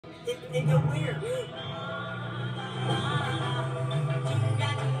They go where?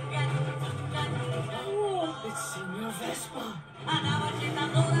 Oh, it's Signor Vespa.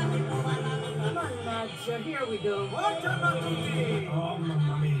 Mannaggia, here we go. Buongiorno a tutti! Oh,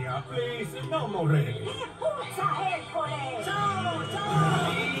 mamma mia, please, no morire. Che puzza, Ercole! Ciao,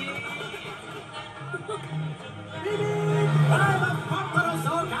 ciao! I'm a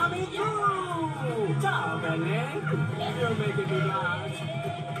Portorosso coming through! Ciao, belly! You're making me laugh.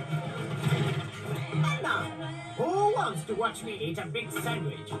 And now, who wants to watch me eat a big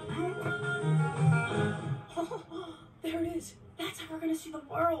sandwich? Oh, there it is. That's how we're gonna see the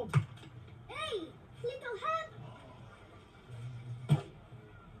world. Hey, little hand!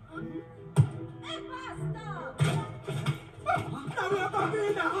 E basta! La mia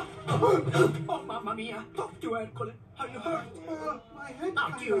bambina! Oh, mamma mia! Talk to Ercole! Are you hurt? My head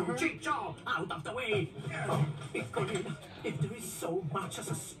out you, Ciccio! Out of the way! Oh, Piccolina, if there is so much as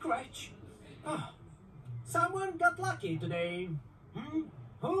a scratch. Oh, someone got lucky today.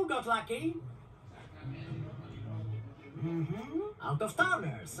 Who got lucky? Out of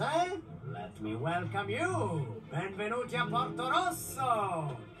towners, eh? Let me welcome you. Benvenuti a Porto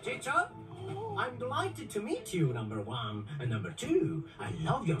Rosso. Ciccio? I'm delighted to meet you, number one. And number two, I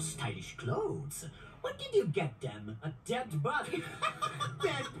love your stylish clothes. What did you get them? A dead body?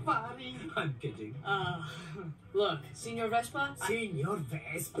 Dead body? I'm kidding. Look, Signor Vespa. Signor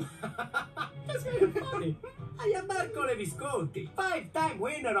Vespa. That's very funny. I am Ercole Visconti, 5-time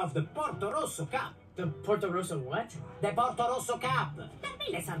winner of the Porto Rosso Cup. The Porto Rosso what? The Porto Rosso Cup. Per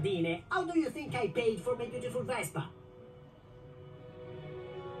me le sardine. How do you think I paid for my beautiful Vespa?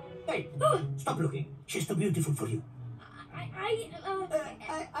 Hey, stop looking. She's too beautiful for you. I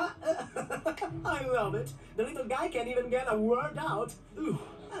love it. The little guy can't even get a word out. Ooh,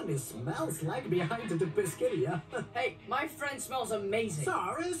 and it smells like behind the pescheria. Hey, my friend smells amazing.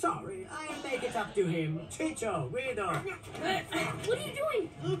 Sorry. I'll make it up to him. Ciccio, Guido. What are you doing?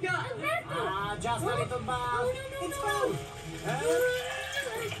 Luca! Alberto! Just a little bath. No.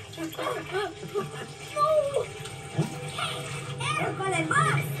 It's cold. No! Hey, Ercole,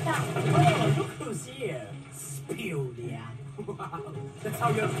 basta! Oh, look who's here. Giulia. Wow, that's how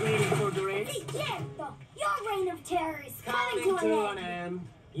you're training for the race? Sì, certo! Your reign of terror is Coming coming to an end.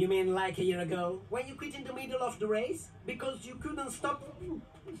 You mean like a year ago, when you quit in the middle of the race? Because you couldn't stop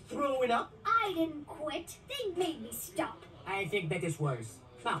throwing up? I didn't quit. They made me stop. I think that is worse.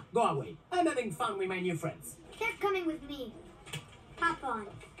 Now, go away. I'm having fun with my new friends. They're coming with me. Hop on.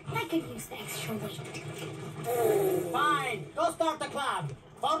 I could use the extra weight. Fine, go start the club.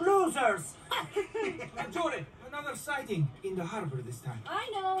 For losers. Giulia, another sighting in the harbor this time. I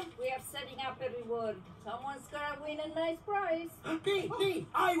know. We are setting up everyone. Someone's gonna win a nice prize. Me,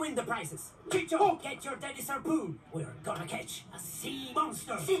 I win the prizes. Ciccio, get your daddy's harpoon. We're gonna catch a sea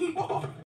monster.